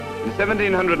In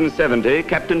 1770,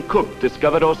 Captain Cook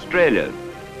discovered Australia.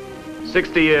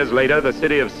 60 years later, the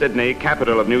city of Sydney,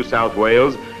 capital of New South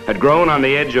Wales, had grown on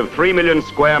the edge of 3 million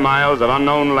square miles of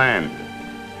unknown land.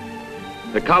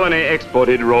 The colony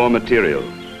exported raw material.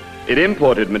 It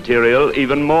imported material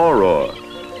even more raw.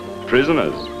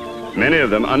 Prisoners, many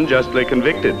of them unjustly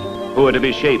convicted, who were to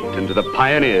be shaped into the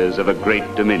pioneers of a great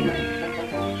dominion.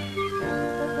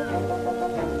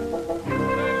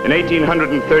 In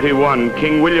 1831,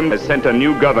 King William has sent a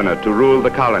new governor to rule the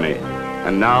colony,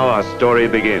 and now our story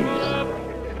begins.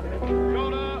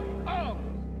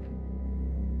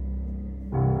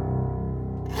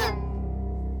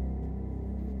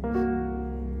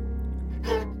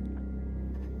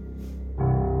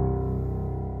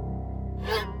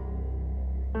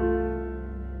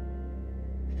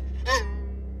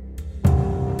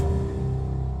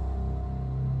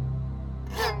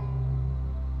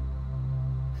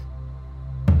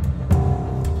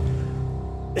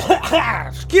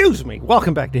 Excuse me.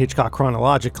 Welcome back to Hitchcock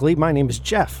Chronologically. My name is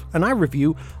Jeff, and I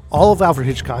review all of Alfred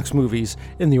Hitchcock's movies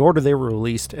in the order they were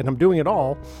released, and I'm doing it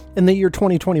all in the year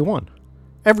 2021.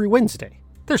 Every Wednesday.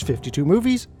 There's 52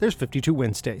 movies, there's 52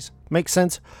 Wednesdays. Makes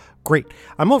sense? Great.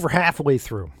 I'm over halfway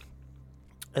through,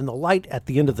 and the light at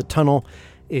the end of the tunnel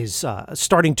is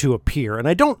starting to appear, and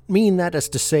I don't mean that as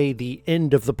to say the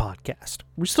end of the podcast.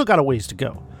 We still got a ways to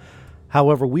go.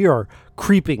 However, we are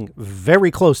creeping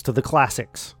very close to the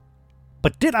classics.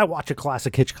 But did I watch a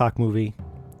classic Hitchcock movie?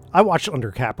 I watched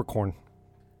Under Capricorn.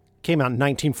 Came out in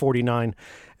 1949,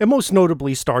 and most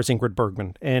notably stars Ingrid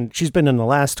Bergman. And she's been in the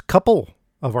last couple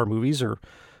of our movies, or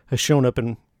has shown up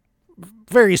in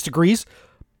various degrees.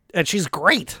 And she's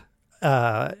great.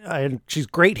 And she's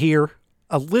great here.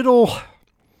 A little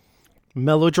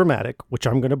melodramatic, which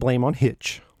I'm going to blame on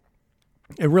Hitch.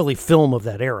 And really film of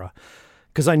that era.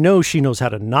 Because I know she knows how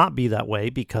to not be that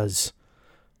way because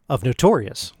of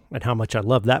Notorious and how much I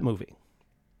love that movie.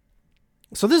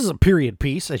 So this is a period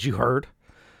piece, as you heard.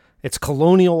 It's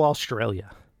colonial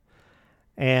Australia.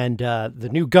 And the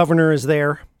new governor is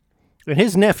there. And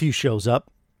his nephew shows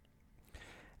up.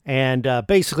 And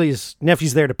basically his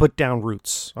nephew's there to put down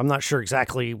roots. I'm not sure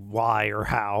exactly why or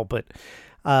how, but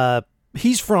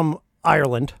he's from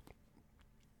Ireland.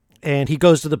 And he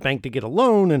goes to the bank to get a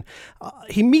loan, and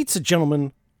he meets a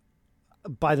gentleman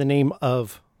by the name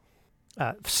of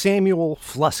Samuel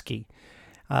Flusky.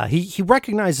 He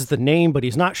recognizes the name, but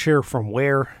he's not sure from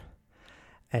where.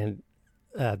 And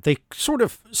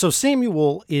so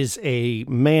Samuel is a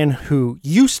man who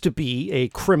used to be a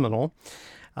criminal.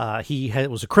 He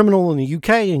was a criminal in the UK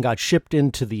and got shipped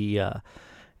into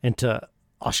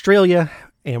Australia.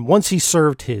 And once he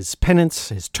served his penance,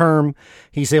 his term,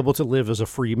 he's able to live as a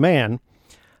free man,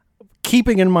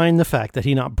 keeping in mind the fact that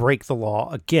he not break the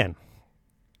law again.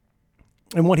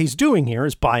 And what he's doing here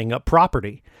is buying up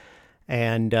property.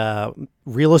 And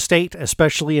real estate,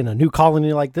 especially in a new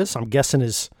colony like this, I'm guessing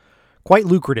is quite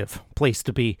lucrative place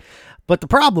to be. But the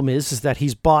problem is that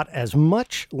he's bought as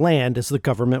much land as the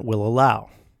government will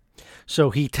allow. So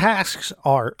he tasks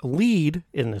our lead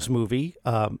in this movie,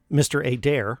 Mr.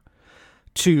 Adair,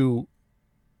 to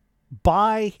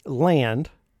buy land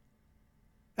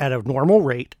at a normal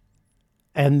rate,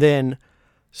 and then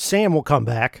Sam will come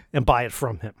back and buy it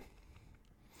from him.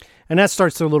 And that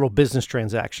starts their little business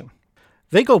transaction.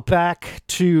 They go back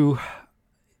to...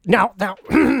 Now,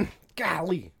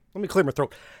 golly, let me clear my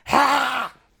throat.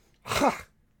 That's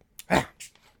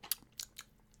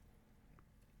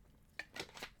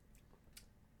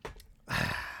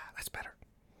better.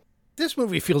 This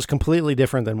movie feels completely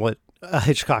different than what a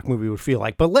Hitchcock movie would feel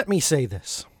like. But let me say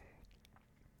this.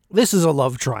 This is a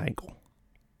love triangle.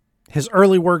 His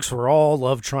early works were all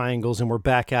love triangles, and we're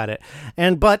back at it.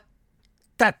 But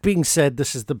that being said,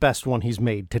 this is the best one he's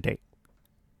made to date.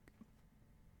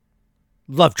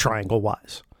 Love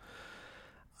triangle-wise.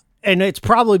 And it's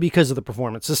probably because of the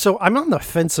performances. So I'm on the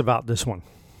fence about this one.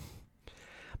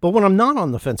 But what I'm not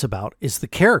on the fence about is the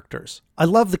characters. I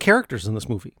love the characters in this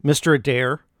movie. Mr.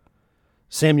 Adair,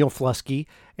 Samuel Flusky,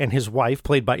 and his wife,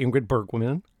 played by Ingrid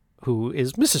Bergman, who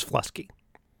is Mrs. Flusky.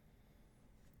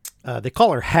 They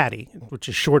call her Hattie, which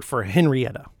is short for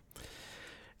Henrietta.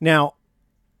 Now,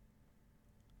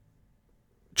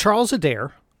 Charles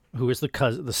Adair, who is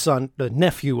the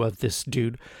nephew of this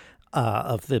dude,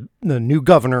 of the new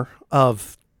governor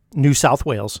of New South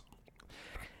Wales.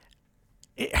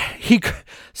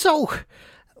 All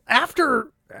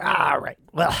right,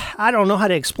 well, I don't know how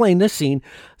to explain this scene.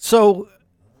 So,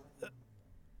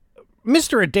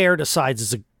 Mr. Adair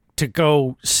decides to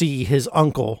go see his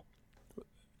uncle.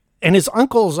 And his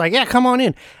uncle's like, yeah, come on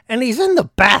in. And he's in the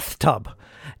bathtub.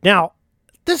 Now,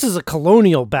 this is a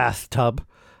colonial bathtub.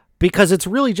 because it's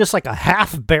really just like a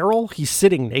half barrel he's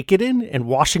sitting naked in and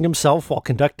washing himself while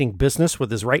conducting business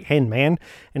with his right-hand man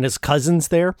and his cousins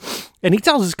there. And he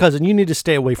tells his cousin, you need to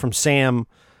stay away from Sam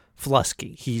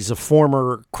Flusky. He's a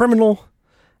former criminal,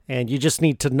 and you just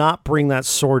need to not bring that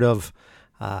sort of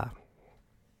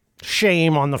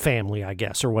shame on the family, I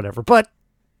guess, or whatever. But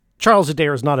Charles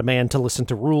Adair is not a man to listen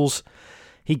to rules.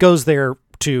 He goes there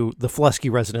to the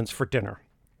Flusky residence for dinner.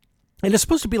 And it's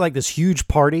supposed to be like this huge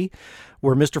party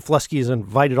where Mr. Flusky has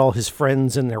invited all his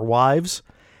friends and their wives.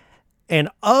 And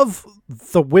of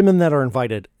the women that are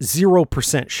invited,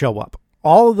 0% show up.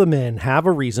 All of the men have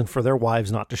a reason for their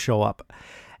wives not to show up.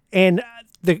 And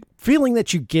the feeling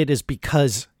that you get is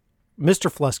because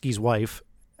Mr. Flusky's wife,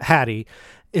 Hattie,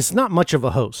 is not much of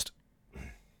a host.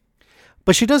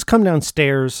 But she does come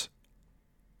downstairs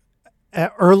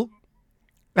at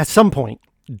some point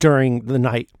during the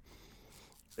night.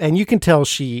 And you can tell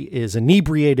she is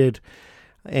inebriated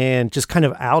and just kind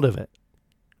of out of it,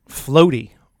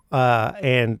 floaty.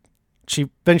 And she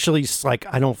eventually is like,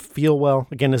 I don't feel well.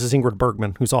 Again, this is Ingrid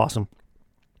Bergman, who's awesome.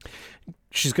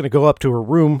 She's going to go up to her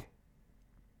room.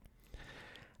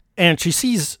 And she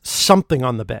sees something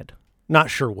on the bed.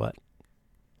 Not sure what.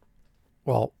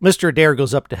 Well, Mr. Adair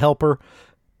goes up to help her.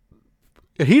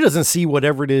 He doesn't see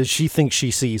whatever it is she thinks she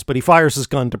sees, but he fires his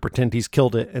gun to pretend he's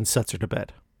killed it and sets her to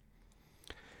bed.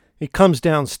 He comes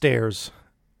downstairs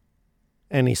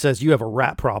and he says, you have a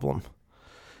rat problem.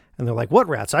 And they're like, what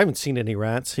rats? I haven't seen any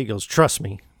rats. He goes, trust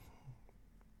me.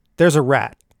 There's a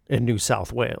rat in New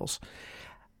South Wales.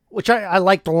 Which I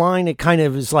like the line. It kind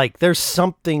of is like, there's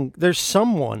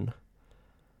someone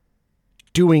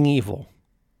doing evil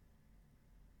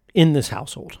in this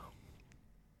household.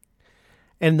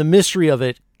 And the mystery of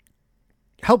it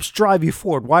helps drive you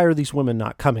forward. Why are these women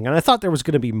not coming? And I thought there was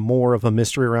going to be more of a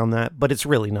mystery around that, but it's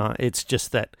really not. It's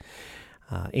just that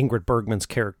Ingrid Bergman's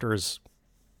character is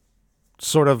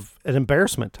sort of an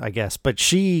embarrassment, I guess. But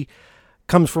she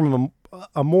comes from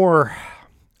a more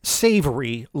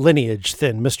savory lineage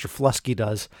than Mr. Flusky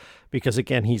does, because,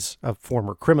 again, he's a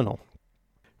former criminal.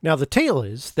 Now, the tale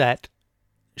is that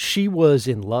she was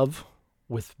in love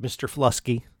with Mr.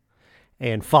 Flusky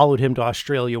and followed him to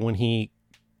Australia when he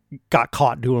got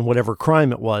caught doing whatever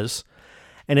crime it was.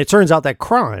 And it turns out that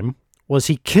crime was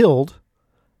he killed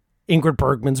Ingrid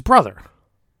Bergman's brother.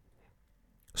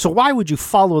 So why would you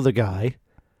follow the guy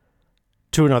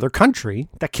to another country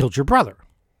that killed your brother?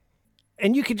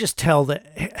 And you can just tell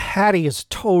that Hattie is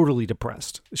totally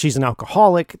depressed. She's an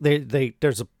alcoholic.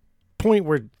 There's a point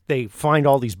where they find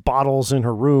all these bottles in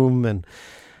her room. And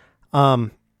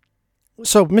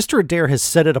so Mr. Adair has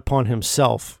set it upon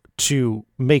himself to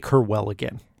make her well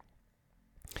again.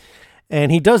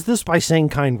 And he does this by saying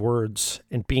kind words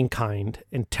and being kind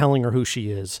and telling her who she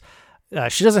is.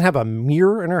 She doesn't have a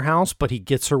mirror in her house, but he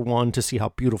gets her one to see how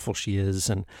beautiful she is.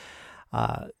 And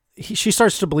she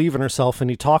starts to believe in herself, and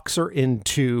he talks her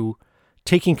into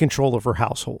taking control of her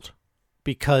household,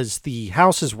 because the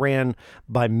house is ran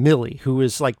by Millie, who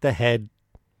is like the head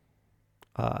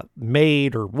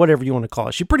maid or whatever you want to call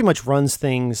it. She pretty much runs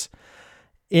things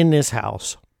in this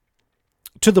house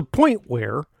to the point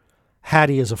where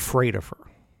Hattie is afraid of her.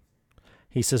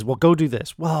 He says, well, go do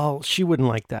this. Well, she wouldn't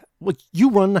like that. Well, you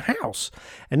run the house.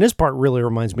 And this part really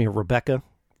reminds me of Rebecca,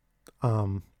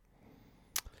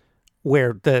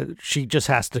 where she just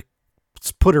has to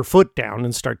put her foot down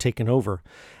and start taking over.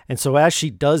 And so as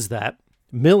she does that,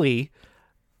 Millie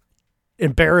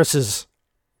embarrasses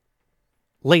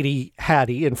Lady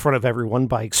Hattie in front of everyone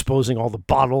by exposing all the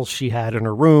bottles she had in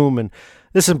her room. And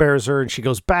this embarrasses her, and she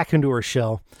goes back into her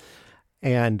shell.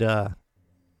 And Mr.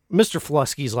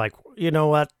 Flusky's like, you know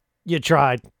what? You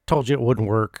tried. Told you it wouldn't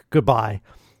work. Goodbye.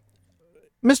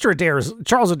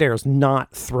 Charles Adair is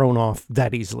not thrown off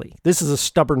that easily. This is a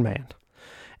stubborn man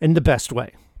in the best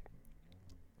way.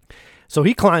 So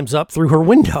he climbs up through her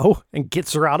window and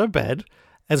gets her out of bed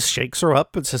and shakes her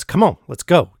up and says, come on, let's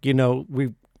go.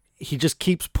 He just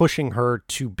keeps pushing her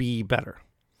to be better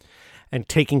and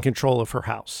taking control of her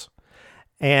house.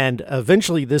 And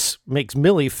eventually this makes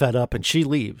Millie fed up and she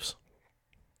leaves.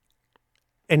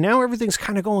 And now everything's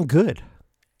kind of going good,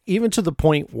 even to the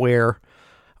point where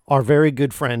our very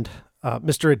good friend,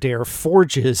 Mr. Adair,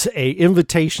 forges an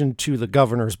invitation to the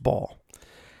governor's ball.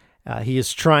 He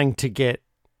is trying to get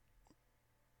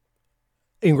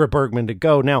Ingrid Bergman to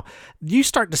go. Now, you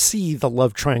start to see the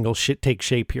love triangle take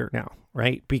shape here now,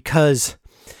 right? Because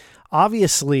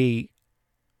obviously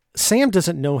Sam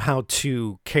doesn't know how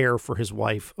to care for his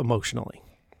wife emotionally.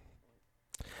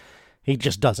 He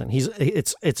just doesn't.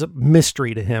 It's a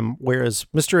mystery to him, whereas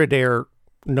Mr. Adair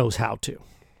knows how to.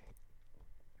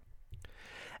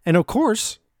 And of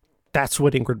course, that's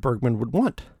what Ingrid Bergman would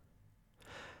want.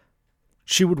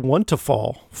 She would want to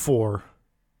fall for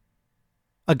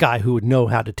a guy who would know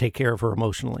how to take care of her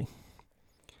emotionally.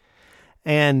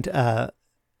 And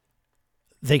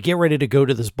they get ready to go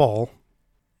to this ball.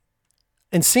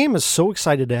 And Sam is so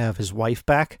excited to have his wife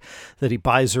back that he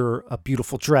buys her a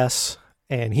beautiful dress,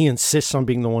 and he insists on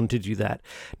being the one to do that.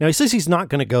 Now, he says he's not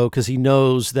going to go because he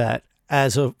knows that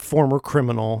as a former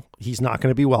criminal, he's not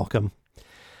going to be welcome.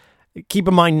 Keep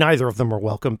in mind, neither of them are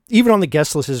welcome. Even on the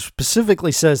guest list, it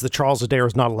specifically says that Charles Adair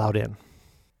is not allowed in.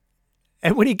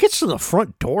 And when he gets to the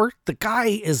front door, the guy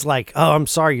is like, "Oh, I'm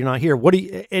sorry you're not here. What do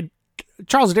you..."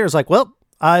 Charles Adair is like, "Well,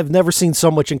 I've never seen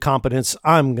so much incompetence.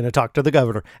 I'm going to talk to the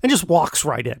governor," and just walks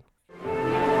right in.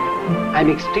 I'm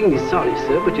extremely sorry,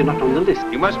 sir, but you're not on the list.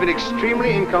 You must be an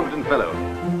extremely incompetent fellow.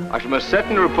 I shall most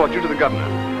certainly report you to the governor.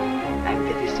 I'm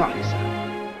very sorry,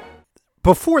 sir.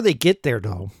 Before they get there,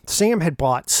 though, Sam had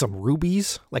bought some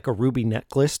rubies, like a ruby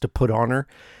necklace to put on her,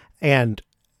 and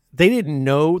they didn't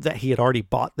know that he had already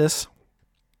bought this.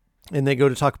 And they go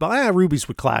to talk about, rubies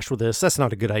would clash with this. That's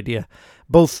not a good idea.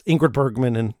 Both Ingrid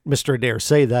Bergman and Mr. Adair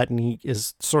say that, and he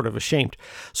is sort of ashamed.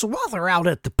 So while they're out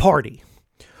at the party,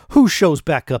 who shows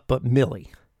back up but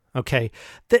Millie? Okay,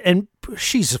 and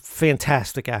she's a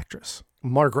fantastic actress.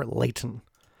 Margaret Leighton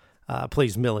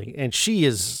plays Millie, and she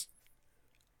is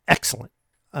excellent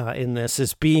in this,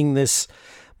 as being this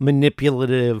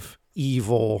manipulative,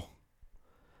 evil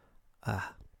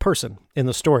person in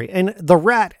the story. And the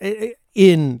rat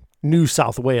in New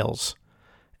South Wales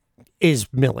is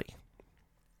Millie.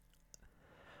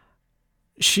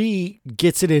 She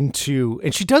gets it into,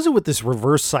 and she does it with this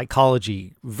reverse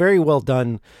psychology. Very well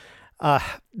done.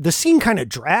 The scene kind of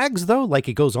drags, though, like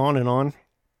it goes on and on.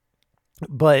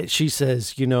 But she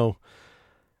says,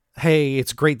 "Hey,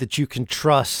 it's great that you can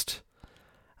trust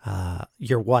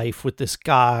your wife with this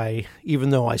guy,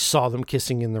 even though I saw them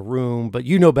kissing in the room, but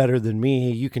you know better than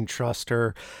me. You can trust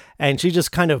her." And she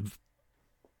just kind of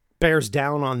bears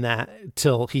down on that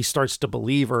till he starts to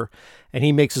believe her, and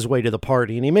he makes his way to the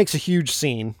party, and he makes a huge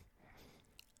scene,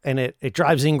 and it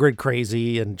drives Ingrid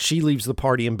crazy, and she leaves the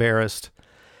party embarrassed.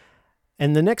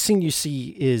 And the next scene you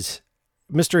see is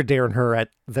Mr. Adair and her at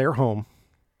their home,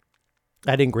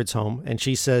 at Ingrid's home, and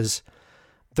she says,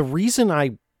 "The reason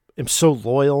I am so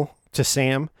loyal to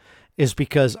Sam is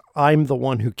because I'm the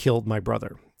one who killed my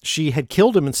brother." She had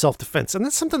killed him in self-defense. And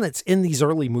that's something that's in these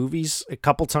early movies a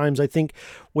couple times, I think,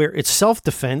 where it's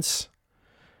self-defense.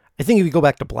 I think if you go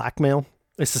back to Blackmail,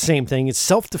 it's the same thing. It's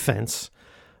self-defense,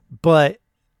 but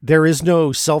there is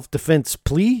no self-defense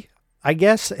plea, I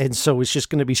guess. And so it's just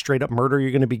going to be straight up murder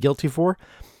you're going to be guilty for.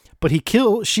 But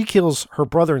she kills her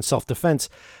brother in self-defense,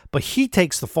 but he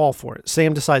takes the fall for it.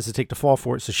 Sam decides to take the fall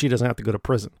for it so she doesn't have to go to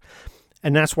prison.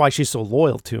 And that's why she's so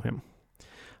loyal to him.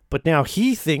 But now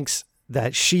he thinks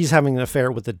that she's having an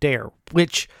affair with Adair,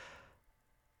 which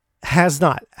has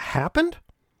not happened.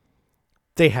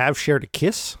 They have shared a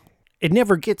kiss. It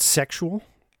never gets sexual,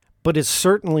 but it's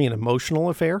certainly an emotional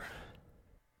affair.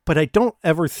 But I don't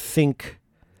ever think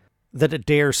that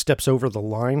Adair steps over the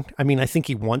line. I mean, I think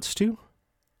he wants to.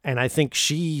 And I think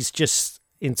she's just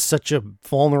in such a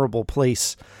vulnerable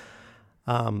place.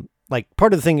 Like,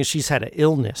 part of the thing is she's had an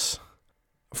illness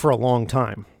for a long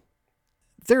time.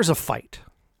 There's a fight.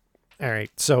 All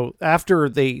right. So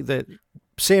after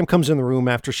Sam comes in the room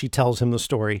after she tells him the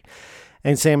story,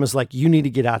 and Sam is like, "You need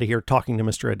to get out of here," talking to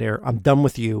Mr. Adair. "I'm done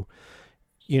with you.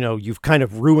 You've kind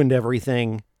of ruined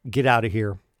everything. Get out of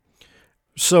here."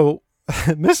 So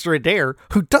Mr. Adair,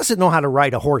 who doesn't know how to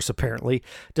ride a horse, apparently,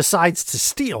 decides to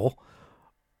steal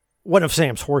one of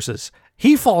Sam's horses.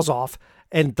 He falls off,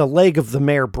 and the leg of the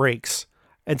mare breaks.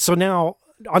 And so now,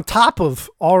 on top of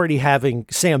already having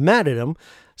Sam mad at him,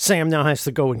 Sam now has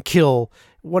to go and kill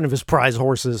one of his prize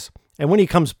horses. And when he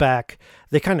comes back,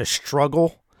 they kind of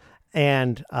struggle,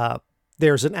 and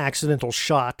there's an accidental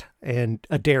shot, and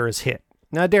Adair is hit.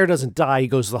 Now, Adair doesn't die. He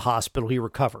goes to the hospital. He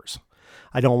recovers.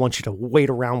 I don't want you to wait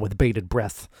around with bated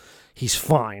breath. He's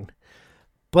fine.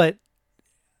 But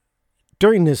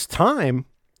during this time,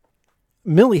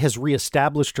 Millie has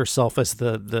reestablished herself as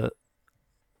the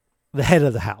head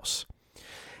of the house.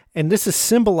 And this is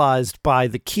symbolized by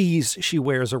the keys she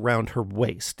wears around her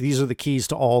waist. These are the keys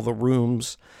to all the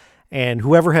rooms. And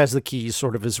whoever has the keys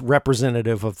sort of is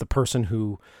representative of the person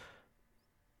who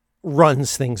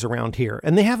runs things around here.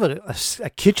 And they have a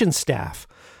kitchen staff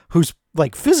who's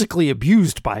like physically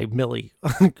abused by Millie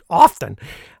often.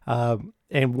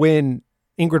 And when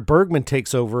Ingrid Bergman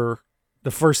takes over,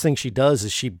 the first thing she does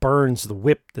is she burns the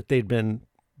whip that they'd been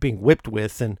being whipped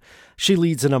with. And she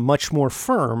leads in a much more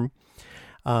firm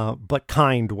but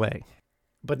kind way.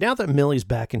 But now that Millie's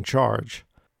back in charge,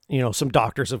 some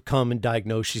doctors have come and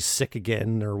diagnosed she's sick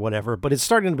again or whatever, but it's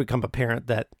starting to become apparent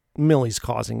that Millie's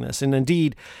causing this. And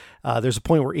indeed, there's a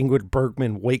point where Ingrid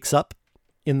Bergman wakes up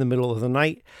in the middle of the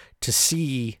night to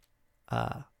see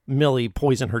Millie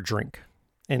poison her drink.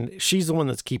 And she's the one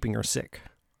that's keeping her sick.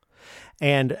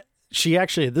 And she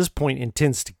actually, at this point,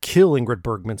 intends to kill Ingrid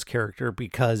Bergman's character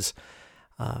because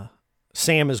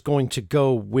Sam is going to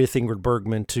go with Ingrid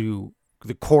Bergman to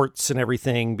the courts and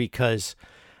everything because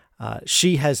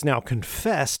she has now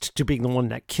confessed to being the one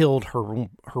that killed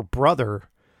her brother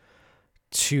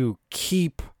to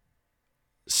keep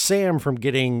Sam from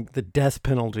getting the death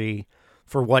penalty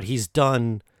for what he's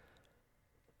done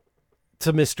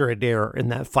to Mr. Adair in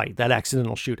that fight, that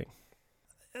accidental shooting.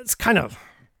 It's kind of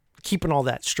keeping all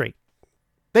that straight.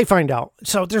 They find out.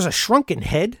 So there's a shrunken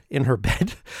head in her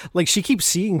bed. Like she keeps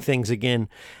seeing things again.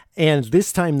 And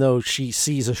this time, though, she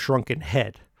sees a shrunken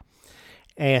head.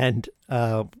 And,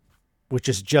 which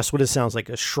is just what it sounds like,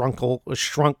 a shrunk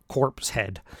corpse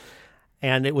head.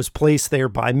 And it was placed there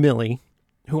by Millie,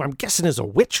 who I'm guessing is a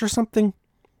witch or something.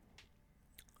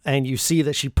 And you see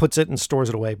that she puts it and stores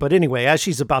it away. But anyway, as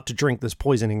she's about to drink this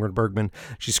poison, Ingrid Bergman,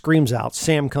 she screams out,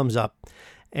 Sam comes up,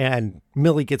 and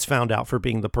Millie gets found out for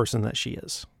being the person that she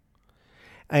is.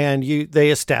 And they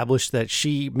establish that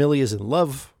Millie is in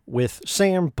love with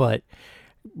Sam, but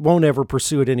won't ever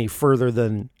pursue it any further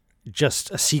than just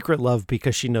a secret love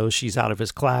because she knows she's out of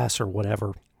his class or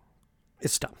whatever.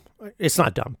 It's dumb. It's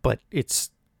not dumb, but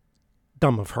it's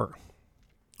dumb of her.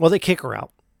 Well, they kick her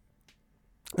out.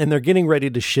 And they're getting ready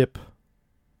to ship.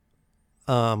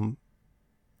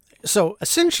 So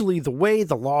essentially the way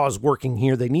the law is working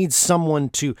here, they need someone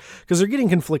because they're getting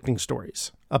conflicting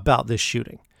stories about this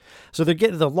shooting. So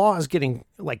the law is getting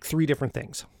like three different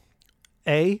things.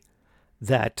 A,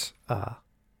 that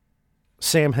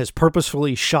Sam has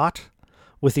purposefully shot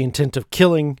with the intent of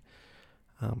killing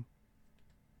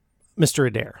Mr.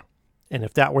 Adair. And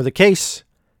if that were the case,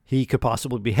 he could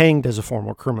possibly be hanged as a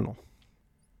former criminal.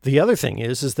 The other thing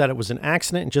is that it was an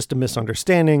accident and just a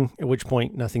misunderstanding, at which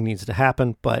point nothing needs to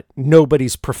happen, but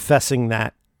nobody's professing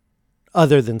that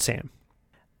other than Sam.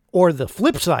 Or the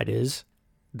flip side is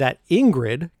that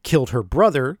Ingrid killed her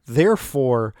brother,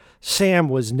 therefore Sam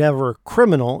was never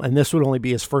criminal, and this would only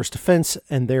be his first offense,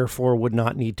 and therefore would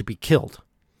not need to be killed.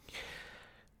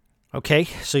 Okay,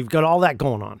 so you've got all that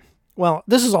going on. Well,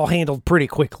 this is all handled pretty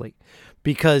quickly,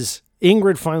 because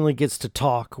Ingrid finally gets to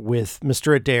talk with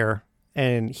Mr. Adair,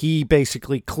 and he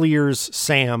basically clears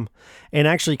Sam and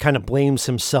actually kind of blames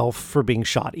himself for being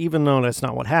shot, even though that's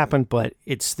not what happened, but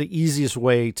it's the easiest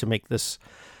way to make this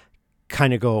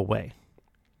kind of go away.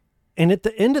 And at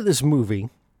the end of this movie,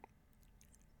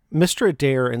 Mr.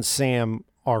 Adair and Sam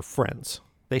are friends.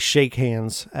 They shake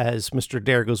hands as Mr.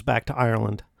 Adair goes back to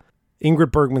Ireland.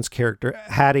 Ingrid Bergman's character,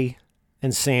 Hattie,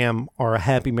 and Sam are a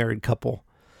happy married couple.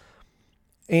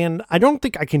 And I don't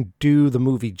think I can do the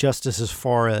movie justice as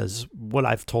far as what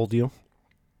I've told you.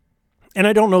 And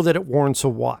I don't know that it warrants a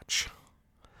watch.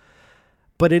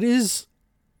 But it is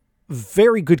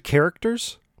very good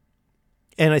characters.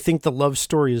 And I think the love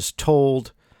story is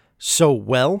told so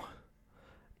well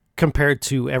compared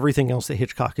to everything else that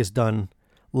Hitchcock has done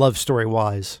love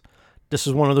story-wise. This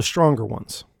is one of the stronger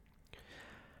ones.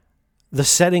 The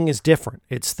setting is different.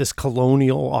 It's this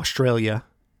colonial Australia,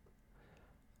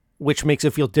 which makes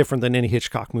it feel different than any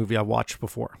Hitchcock movie I've watched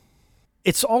before.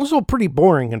 It's also pretty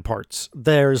boring in parts.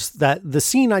 There's the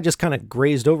scene I just kind of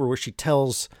grazed over where she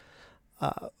tells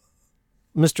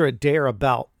Mr. Adair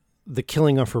about the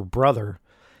killing of her brother.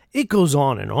 It goes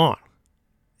on and on.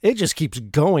 It just keeps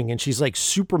going, and she's like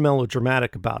super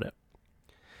melodramatic about it.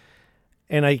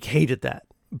 And I hated that.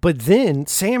 But then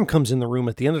Sam comes in the room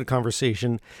at the end of the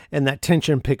conversation, and that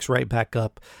tension picks right back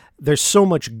up. There's so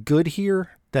much good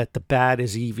here that the bad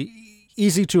is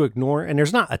easy to ignore. And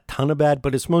there's not a ton of bad,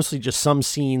 but it's mostly just some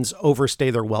scenes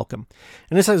overstay their welcome.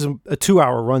 And this has a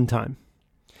 2-hour runtime.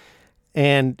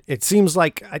 And it seems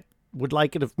like I would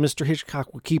like it if Mr.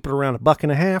 Hitchcock would keep it around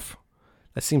 $1.50.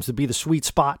 That seems to be the sweet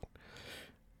spot.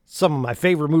 Some of my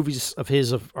favorite movies of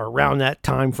his are around that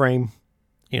time frame.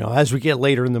 You know, as we get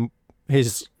later in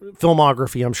his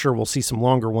filmography, I'm sure we'll see some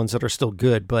longer ones that are still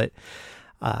good. But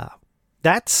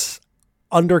that's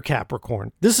Under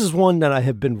Capricorn. This is one that I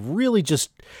have been really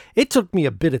it took me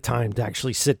a bit of time to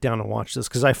actually sit down and watch this,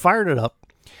 because I fired it up.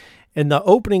 And the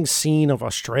opening scene of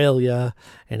Australia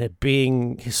and it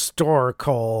being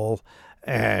historical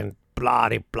and blah,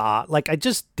 de blah. Like, I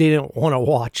just didn't want to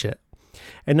watch it.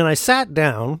 And then I sat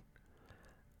down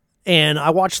and I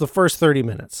watched the first 30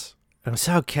 minutes. And I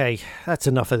said, okay, that's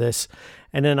enough of this.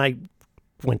 And then I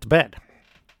went to bed.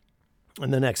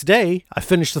 And the next day, I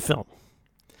finished the film.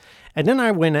 And then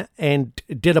I went and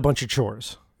did a bunch of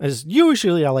chores. As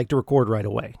usually I like to record right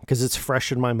away because it's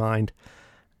fresh in my mind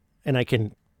and I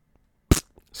can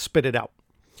spit it out.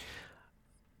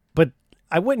 But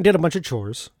I went and did a bunch of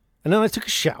chores, and then I took a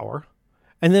shower,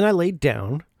 and then I laid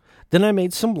down, then I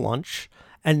made some lunch,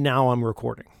 and now I'm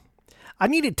recording. I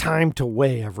needed time to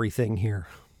weigh everything here.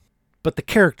 But the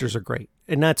characters are great.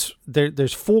 And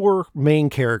there's 4 main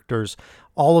characters.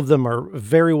 All of them are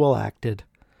very well acted.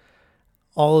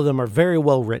 All of them are very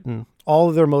well written. All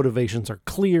of their motivations are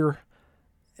clear.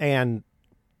 And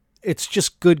it's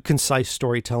just good, concise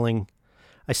storytelling.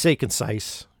 I say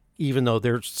concise, even though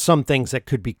there's some things that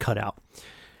could be cut out.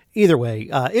 Either way,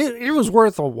 it was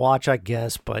worth a watch, I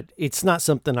guess, but it's not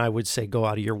something I would say go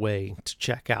out of your way to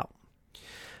check out.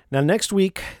 Now, next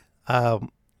week,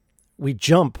 we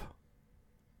jump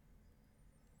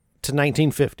to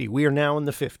 1950. We are now in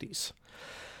the 50s.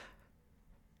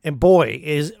 And boy,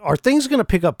 are things going to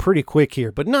pick up pretty quick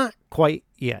here, but not quite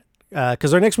yet.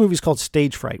 Because our next movie is called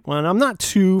Stage Fright. Well, I'm not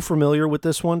too familiar with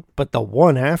this one, but the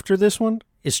one after this one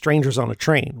is Strangers on a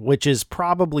Train, which is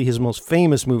probably his most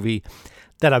famous movie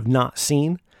that I've not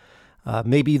seen.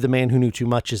 Maybe The Man Who Knew Too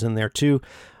Much is in there too.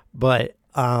 But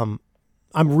I'm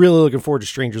really looking forward to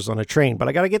Strangers on a Train. But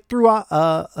I got to get through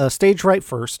a Stage Fright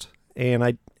first, and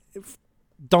I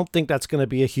don't think that's going to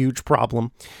be a huge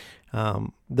problem.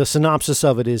 The synopsis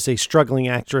of it is a struggling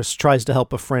actress tries to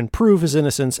help a friend prove his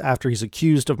innocence after he's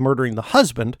accused of murdering the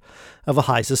husband of a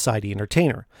high society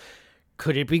entertainer.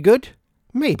 Could it be good?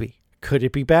 Maybe. Could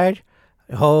it be bad?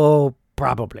 Oh,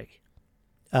 probably.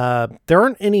 There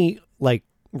aren't any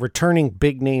returning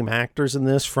big name actors in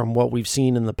this from what we've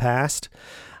seen in the past.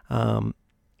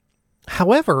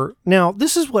 However, now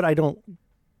this is what I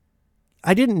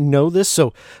didn't know this.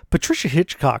 So Patricia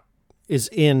Hitchcock is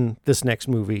in this next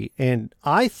movie, and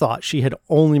I thought she had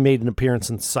only made an appearance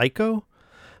in Psycho.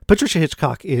 Patricia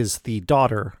Hitchcock is the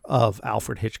daughter of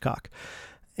Alfred Hitchcock,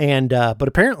 and but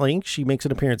apparently she makes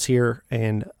an appearance here,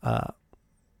 and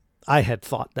I had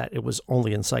thought that it was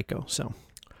only in Psycho. So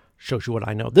shows you what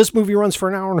I know. This movie runs for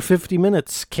 1 hour and 50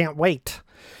 minutes. Can't wait.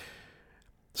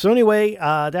 So anyway,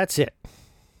 that's it.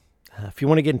 If you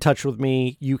want to get in touch with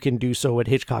me, you can do so at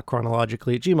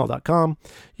hitchcockchronologically@gmail.com.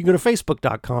 You can go to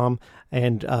facebook.com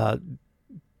and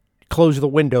close the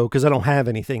window because I don't have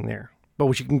anything there.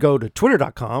 But you can go to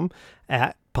twitter.com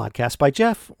at Podcast by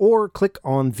Jeff, or click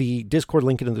on the Discord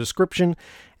link in the description,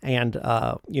 and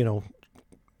that'll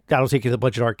take you to the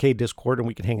Budget Arcade Discord, and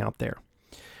we can hang out there.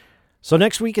 So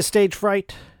next week is Stage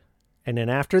Fright, and then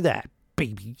after that,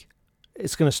 baby,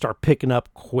 it's going to start picking up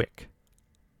quick.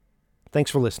 Thanks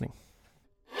for listening.